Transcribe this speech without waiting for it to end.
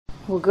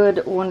Well,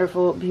 good,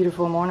 wonderful,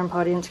 beautiful morning,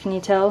 audience. Can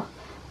you tell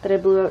that I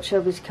blew out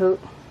Shelby's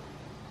coat?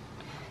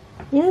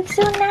 You look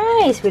so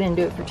nice. We didn't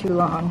do it for too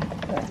long.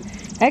 But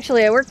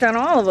actually, I worked on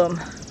all of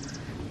them,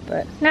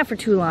 but not for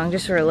too long,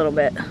 just for a little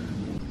bit.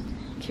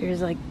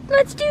 Kira's like,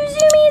 let's do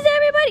zoomies,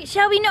 everybody.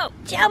 Shelby, no.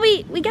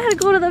 Shelby, we gotta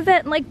go to the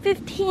vet in like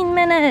 15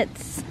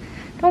 minutes.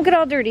 Don't get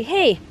all dirty.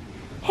 Hey,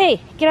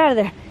 get out of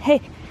there.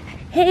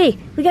 Hey,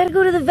 we gotta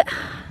go to the vet.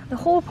 The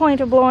whole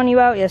point of blowing you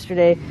out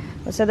yesterday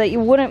was so that you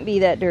wouldn't be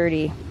that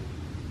dirty.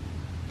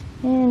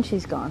 And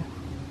she's gone.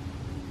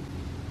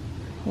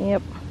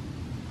 Yep.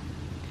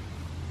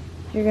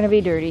 You're gonna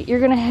be dirty. You're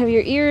gonna have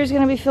your ears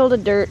gonna be filled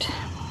with dirt.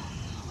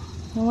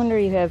 No wonder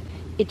you have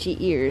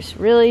itchy ears.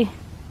 Really?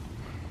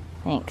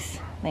 Thanks.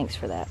 Thanks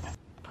for that.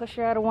 Push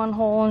her out of one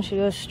hole and she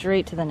goes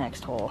straight to the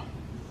next hole.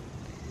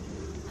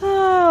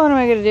 Oh, what am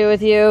I gonna do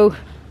with you?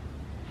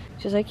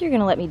 She's like, you're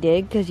gonna let me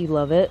dig because you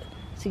love it.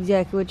 That's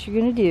exactly what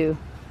you're gonna do.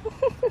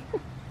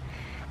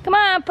 Come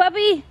on,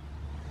 puppy.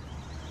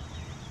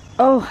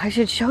 Oh, I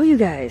should show you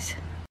guys.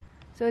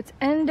 So it's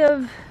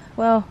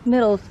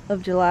middle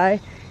of July.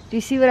 Do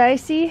you see what I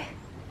see?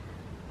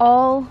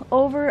 All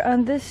over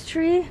on this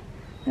tree.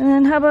 And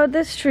then how about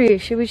this tree?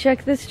 Should we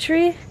check this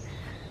tree?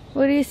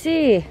 What do you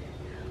see?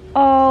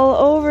 All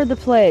over the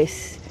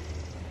place.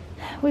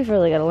 We've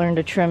really got to learn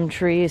to trim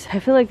trees. I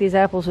feel like these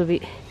apples would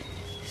be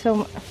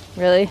so...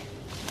 Really?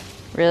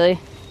 Really?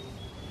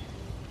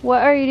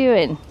 What are you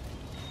doing?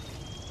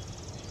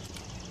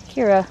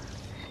 Kira.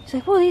 She's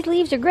like, well, these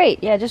leaves are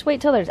great. Yeah, just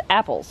wait till there's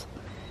apples.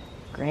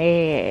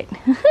 Great.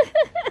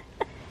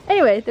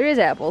 Anyway, there is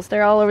apples.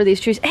 They're all over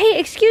these trees. Hey,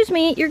 excuse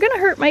me. You're going to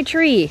hurt my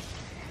tree.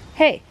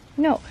 Hey,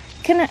 no.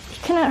 You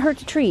cannot hurt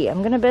the tree.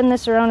 I'm going to bend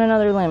this around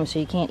another limb so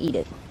you can't eat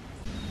it.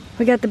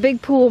 We got the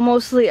big pool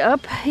mostly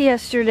up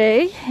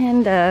yesterday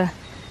and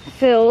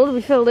filled.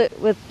 We filled it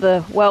with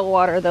the well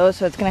water though,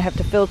 so it's going to have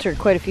to filter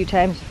quite a few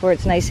times before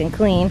it's nice and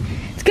clean.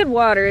 It's good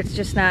water. It's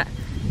just not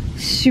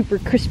super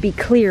crispy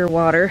clear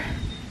water.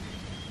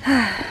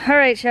 All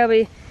right,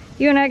 Shelby.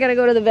 You and I got to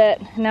go to the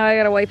vet. Now I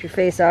got to wipe your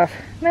face off.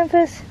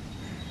 Memphis?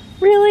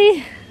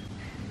 Really?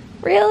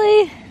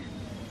 Really?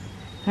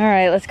 All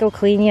right, let's go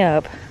clean you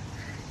up.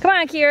 Come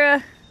on,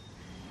 Kira.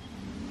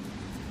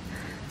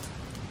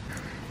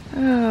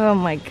 Oh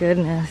my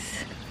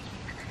goodness.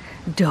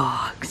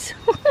 Dogs.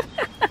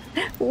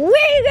 Where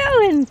you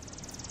going?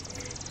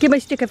 Get my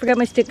stick. I forgot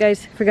my stick,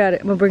 guys. Forgot it.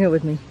 I'm gonna bring it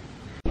with me.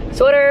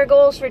 So what are our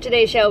goals for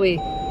today,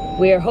 Shelby?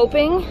 We are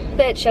hoping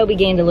that Shelby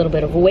gained a little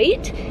bit of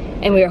weight,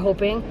 and we are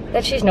hoping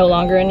that she's no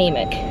longer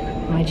anemic.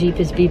 My Jeep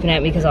is beeping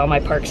at me because all my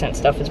park scent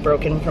stuff is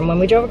broken from when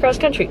we drove across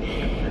country.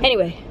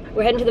 Anyway,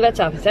 we're heading to the vet's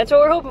office. That's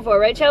what we're hoping for,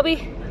 right,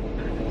 Shelby?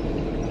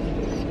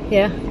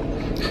 Yeah?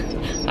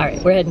 All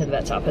right, we're heading to the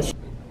vet's office.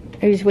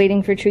 Are you just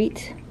waiting for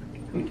treats?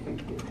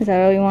 Is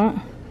that all you want?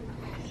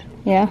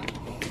 Yeah?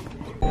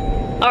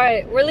 All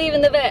right, we're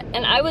leaving the vet,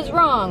 and I was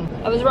wrong.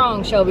 I was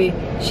wrong, Shelby.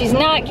 She's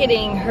not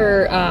getting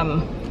her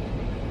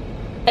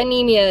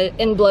anemia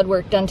and blood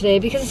work done today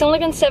because it's only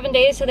been 7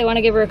 days, so they want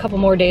to give her a couple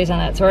more days on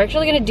that. So we're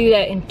actually going to do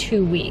that in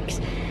 2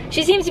 weeks.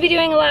 She seems to be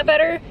doing a lot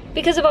better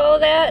because of all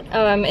of that.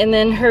 And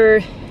then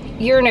her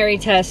urinary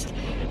test,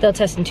 they'll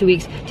test in 2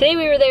 weeks. Today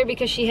we were there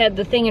because she had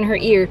the thing in her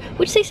ear,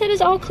 which they said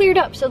is all cleared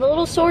up. So the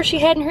little sore she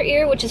had in her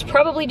ear, which is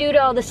probably due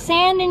to all the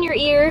sand in your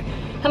ear.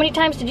 How many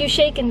times did you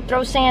shake and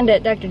throw sand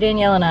at Dr.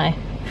 Danielle and I?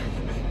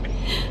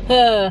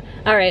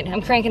 All right,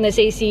 I'm cranking this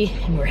AC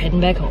and we're heading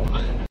back home.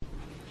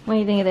 What do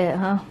you think of that,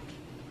 huh?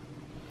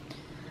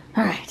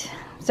 All right,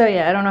 so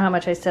yeah, I don't know how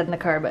much I said in the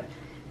car, but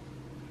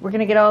we're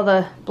gonna get all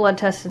the blood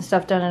tests and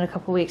stuff done in a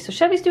couple weeks. So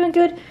Shelby's doing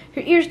good,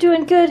 her ear's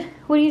doing good.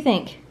 What do you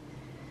think?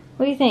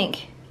 What do you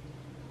think?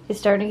 It's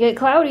starting to get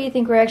cloudy. You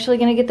think we're actually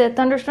gonna get that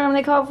thunderstorm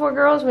they called for,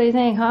 girls? What do you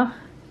think, huh?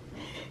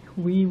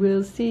 We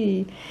will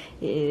see.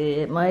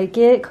 It might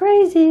get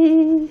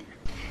crazy.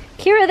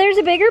 Kira, there's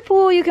a bigger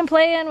pool you can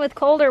play in with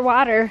colder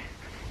water.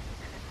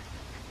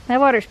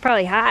 That water's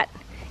probably hot.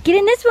 Get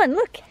in this one,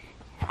 look.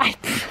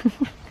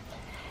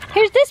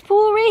 Here's this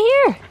pool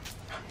right here.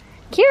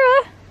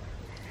 Kira,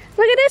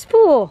 look at this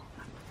pool.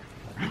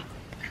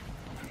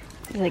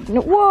 He's like,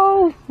 no,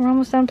 whoa, we're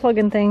almost done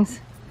plugging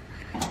things.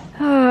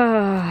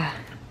 Ah,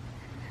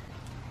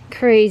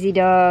 crazy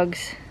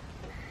dogs.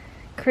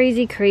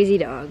 Crazy, crazy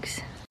dogs.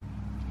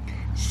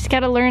 She's got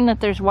to learn that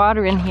there's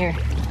water in here.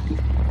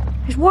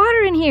 There's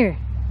water in here.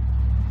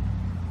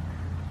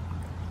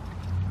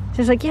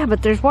 She's like, yeah,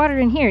 but there's water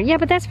in here. Yeah,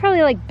 but that's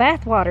probably like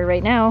bath water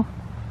right now.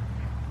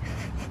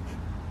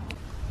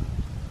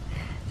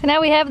 So now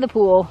we have the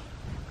pool.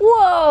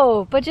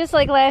 Whoa! But just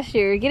like last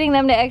year, getting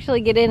them to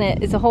actually get in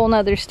it is a whole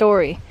nother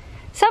story.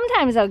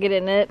 Sometimes they'll get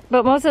in it,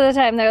 but most of the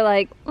time they're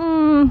like,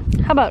 how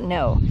about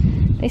no?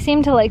 They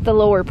seem to like the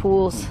lower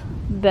pools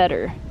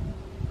better.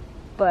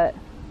 But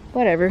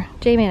whatever,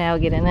 Jamie and I will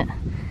get in it.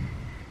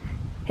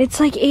 It's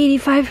like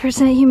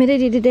 85%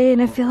 humidity today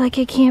and I feel like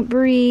I can't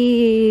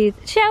breathe.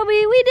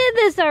 Shelby, we did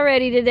this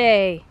already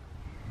today.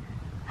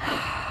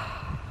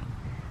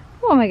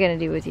 What am I gonna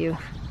do with you?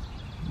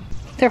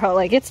 They're all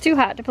like, it's too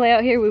hot to play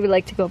out here. We would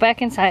like to go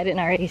back inside in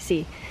our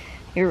AC.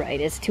 You're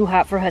right, it's too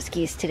hot for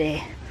Huskies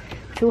today.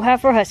 Too hot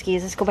for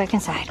Huskies. Let's go back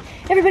inside.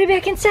 Everybody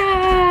back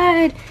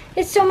inside!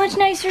 It's so much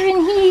nicer in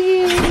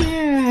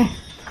here.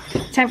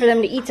 It's time for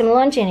them to eat some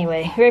lunch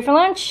anyway. You ready for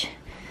lunch?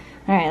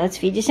 Alright, let's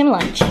feed you some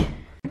lunch.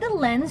 Did the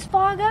lens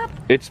fog up?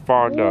 It's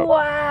fogged up.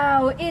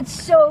 Wow, it's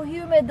so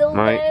humid. The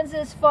lens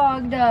is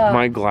fogged up.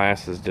 My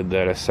glasses did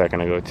that a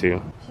second ago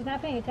too. She's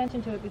not paying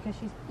attention to it because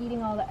she's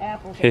eating all the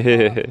apples that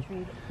fall off the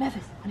tree.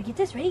 Memphis, wanna get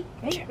this? Ready?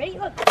 Ready? Ready?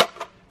 Look.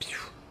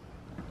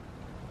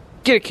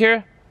 Get it,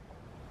 Kira.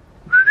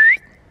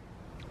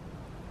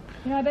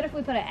 You know, I bet if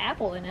we put an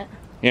apple in it.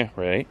 Yeah,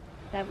 right.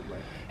 That would work.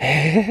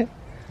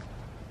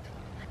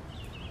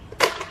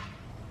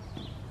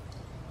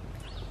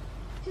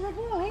 She's like,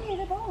 whoa, hey,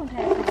 the ball won't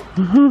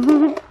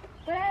happen.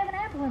 But I have an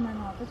apple in my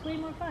mouth. It's way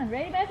more fun.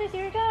 Ready, Memphis?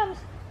 Here it comes.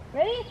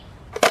 Ready?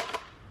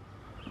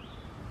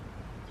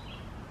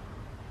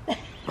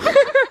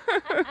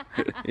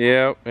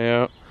 Yep,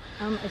 yep.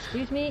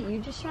 Excuse me, you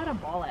just shot a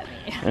ball at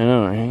me. I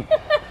know, right?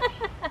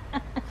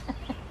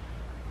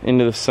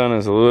 Into the sun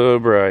is a little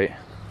bright.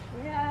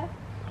 Yeah.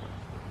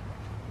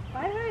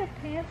 Why do I have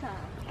pants on?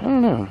 I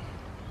don't know.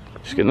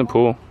 Just get in the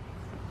pool.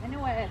 I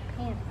know I have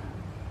pants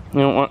on. You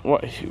know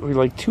what? We're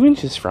like 2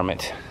 inches from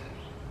it.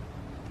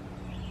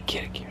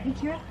 Get it, Kira. Hey,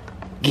 Kira.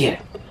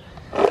 Get it.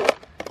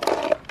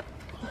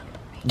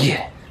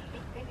 Get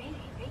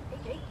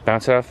it.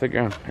 Bounce it off the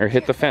ground or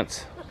hit the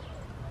fence.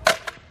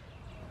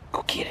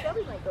 Go get it.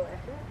 Shelby might go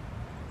after it.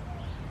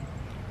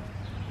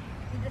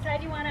 You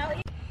decide you want out?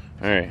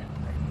 All right.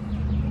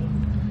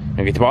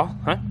 Wanna get the ball?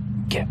 Huh?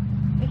 Get it.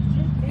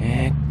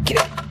 And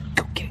get it.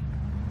 Go get it.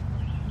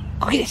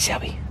 Go get it,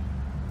 Shelby.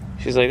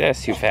 She's like,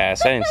 that's too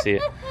fast. I didn't see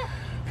it.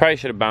 Probably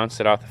should have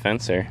bounced it off the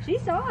fence there. She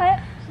saw it.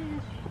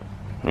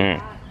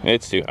 Yeah,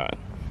 it's too hot.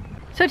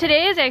 So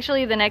today is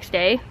actually the next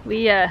day.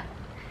 We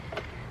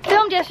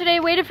filmed yesterday,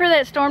 waited for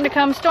that storm to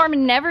come.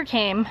 Storm never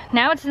came.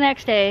 Now it's the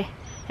next day,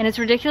 and it's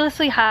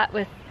ridiculously hot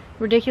with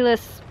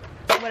ridiculous,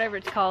 whatever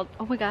it's called.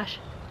 Oh my gosh.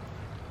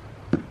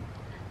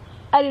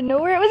 I didn't know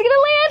where it was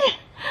gonna land.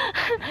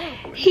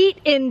 Heat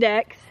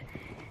index.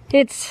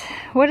 It's,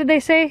 what did they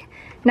say?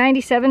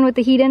 97 with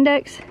the heat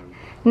index.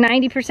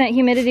 90%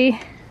 humidity.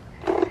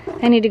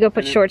 I need to go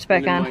put shorts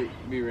back on. It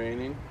might be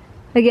raining.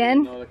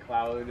 Again? No, the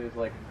cloud is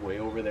like way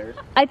over there.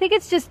 I think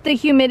it's just the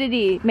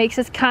humidity makes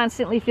us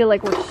constantly feel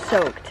like we're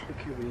soaked.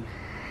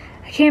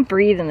 I can't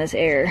breathe in this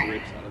air.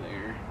 Rips out of the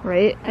air.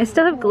 Right? I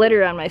still have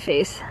glitter on my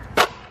face.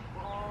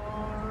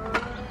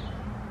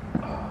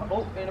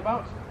 Oh, and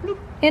about.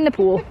 In the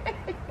pool.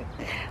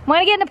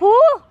 Wanna get in the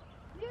pool?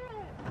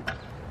 Yeah.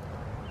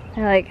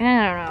 They're like,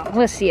 I don't know.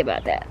 Let's see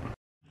about that.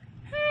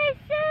 Hi,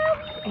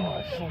 Shelby. Oh,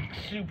 it's so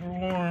super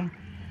warm.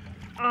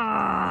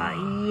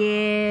 Oh,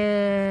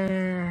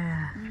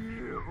 yeah.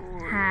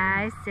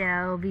 Hi,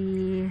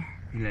 Shelby.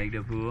 You like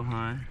the pool,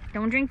 huh?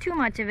 Don't drink too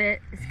much of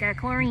it. It's got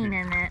chlorine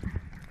in it.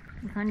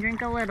 You can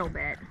drink a little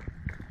bit.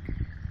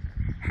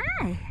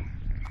 Hi.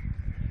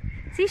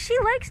 See, she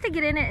likes to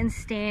get in it and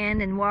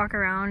stand and walk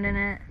around in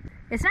it.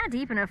 It's not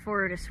deep enough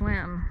for her to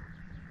swim.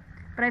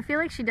 But I feel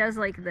like she does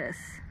like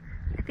this.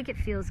 I think it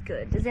feels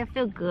good. Does that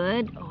feel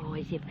good? Oh,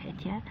 is it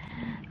pet ya?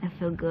 I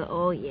feel good.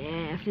 Oh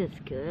yeah, it feels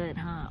good,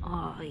 huh?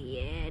 Oh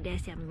yeah,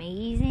 that's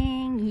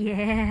amazing.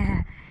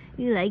 Yeah.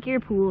 You like your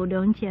pool,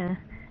 don't you?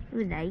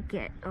 You like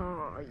it.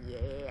 Oh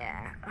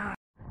yeah. Oh.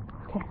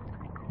 Okay.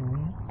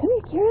 Come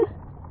here, Kira.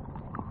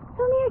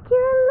 Come here,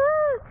 Kira,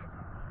 look.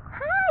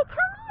 Hi,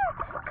 come here.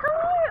 Come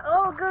here.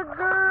 Oh, good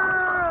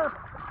girl.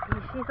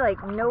 She's like,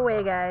 no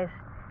way, guys.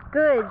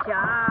 Good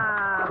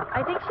job.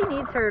 I think she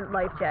needs her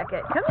life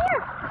jacket. Come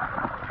here.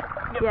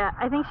 Yep. Yeah,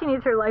 I think she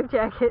needs her life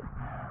jacket.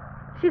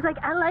 She's like,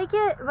 I like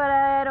it, but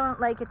I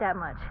don't like it that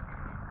much.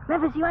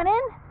 Memphis, you want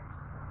in?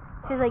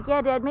 She's like,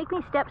 yeah, Dad, make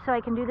me step so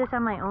I can do this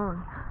on my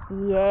own.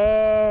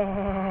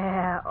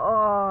 Yeah.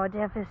 Oh,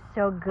 Jeff is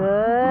so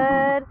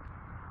good.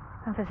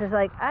 Memphis is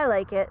like, I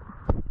like it.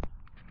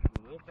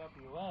 Lift up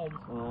your legs.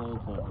 Oh,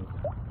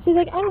 She's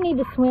like, I don't need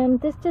to swim.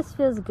 This just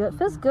feels good.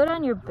 Feels good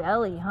on your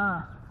belly,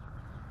 huh?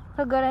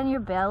 Feel good on your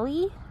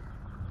belly?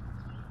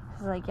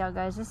 She's like, yeah,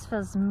 guys, this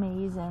feels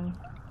amazing.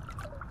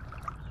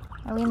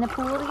 Are we in the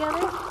pool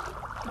together?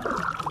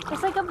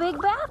 It's like a big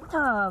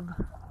bathtub.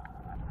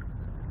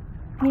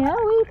 Yeah,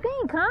 what do you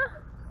think, huh?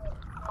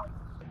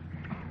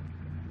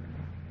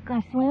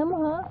 Gonna swim,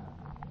 huh?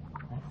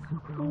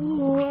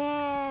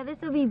 Yeah, this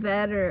will be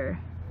better.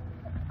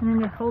 And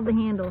then just hold the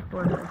handle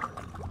for her.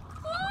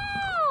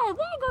 Yeah,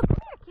 there you go.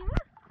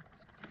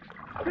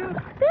 Come here, Kira.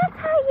 That's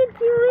how you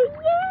do it.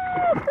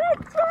 Yeah, good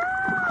job.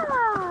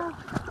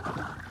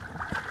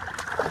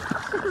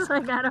 She's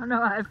like, I don't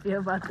know how I feel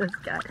about this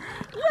guy.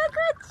 Yeah,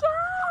 good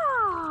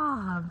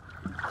job.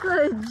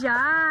 Good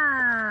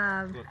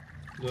job.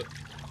 Look.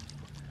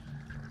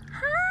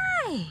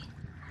 Hi.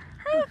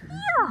 How you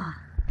feel?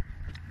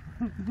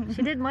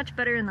 She did much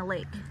better in the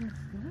lake.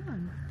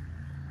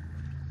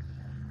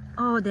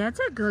 Oh, that's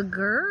a good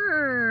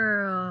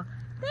girl.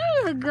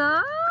 There you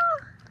go.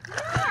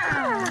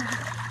 Yeah.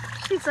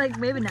 She's like,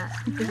 maybe not.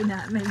 Maybe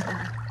not. Maybe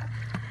not.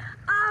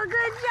 Oh,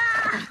 good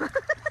job.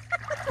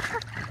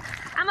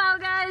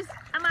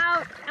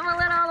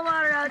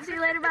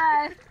 Say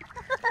bye.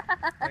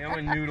 Like, I'm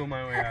gonna noodle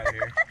my way out of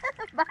here.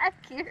 Bye,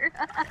 Kira.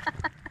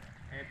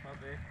 Hey,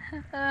 puppy.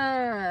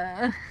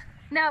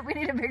 Now we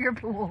need a bigger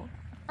pool.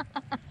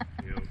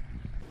 Yep.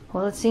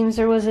 Well, it seems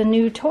there was a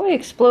new toy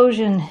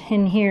explosion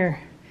in here.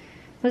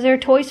 Was there a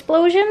toy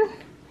explosion?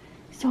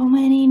 So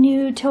many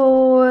new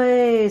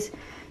toys.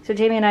 So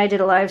Jamie and I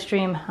did a live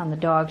stream on the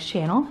dogs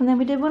channel, and then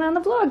we did one on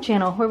the vlog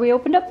channel where we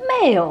opened up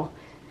mail.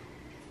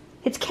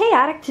 It's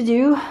chaotic to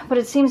do, but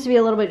it seems to be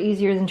a little bit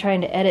easier than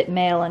trying to edit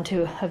mail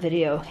into a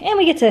video. And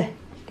we get to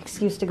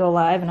excuse to go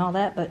live and all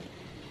that, but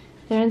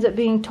there ends up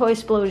being toy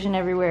explosion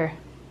everywhere.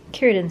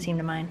 Kira didn't seem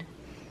to mind.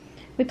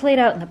 We played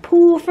out in the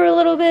pool for a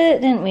little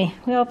bit, didn't we?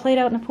 We all played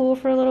out in the pool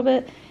for a little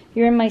bit.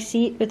 You're in my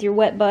seat with your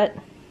wet butt.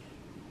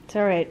 It's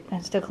alright.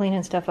 I'm still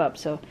cleaning stuff up,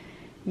 so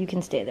you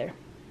can stay there.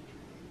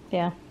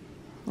 Yeah?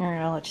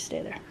 Alright, I'll let you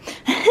stay there.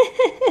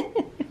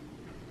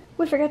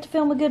 We forgot to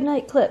film a good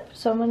night clip,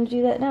 so I'm going to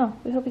do that now.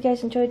 We hope you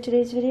guys enjoyed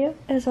today's video.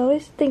 As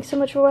always, thanks so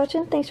much for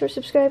watching. Thanks for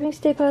subscribing.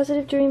 Stay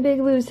positive, dream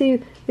big. We will see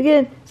you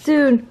again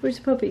soon. Where's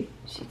the puppy?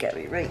 She's got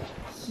me right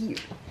here.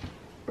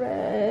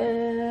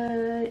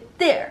 Right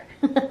there.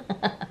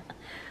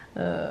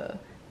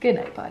 Good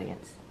night,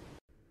 audience.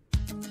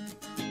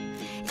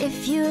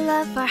 If you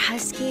love our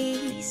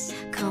Huskies,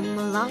 come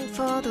along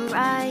for the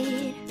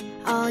ride.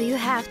 All you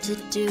have to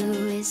do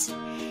is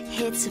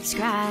hit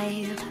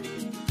subscribe.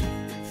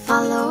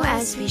 Follow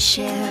as we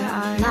share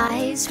our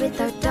lives with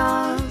our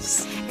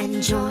dogs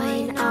and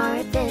join our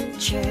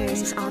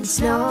adventures on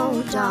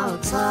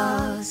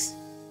SnowDogsVlogs.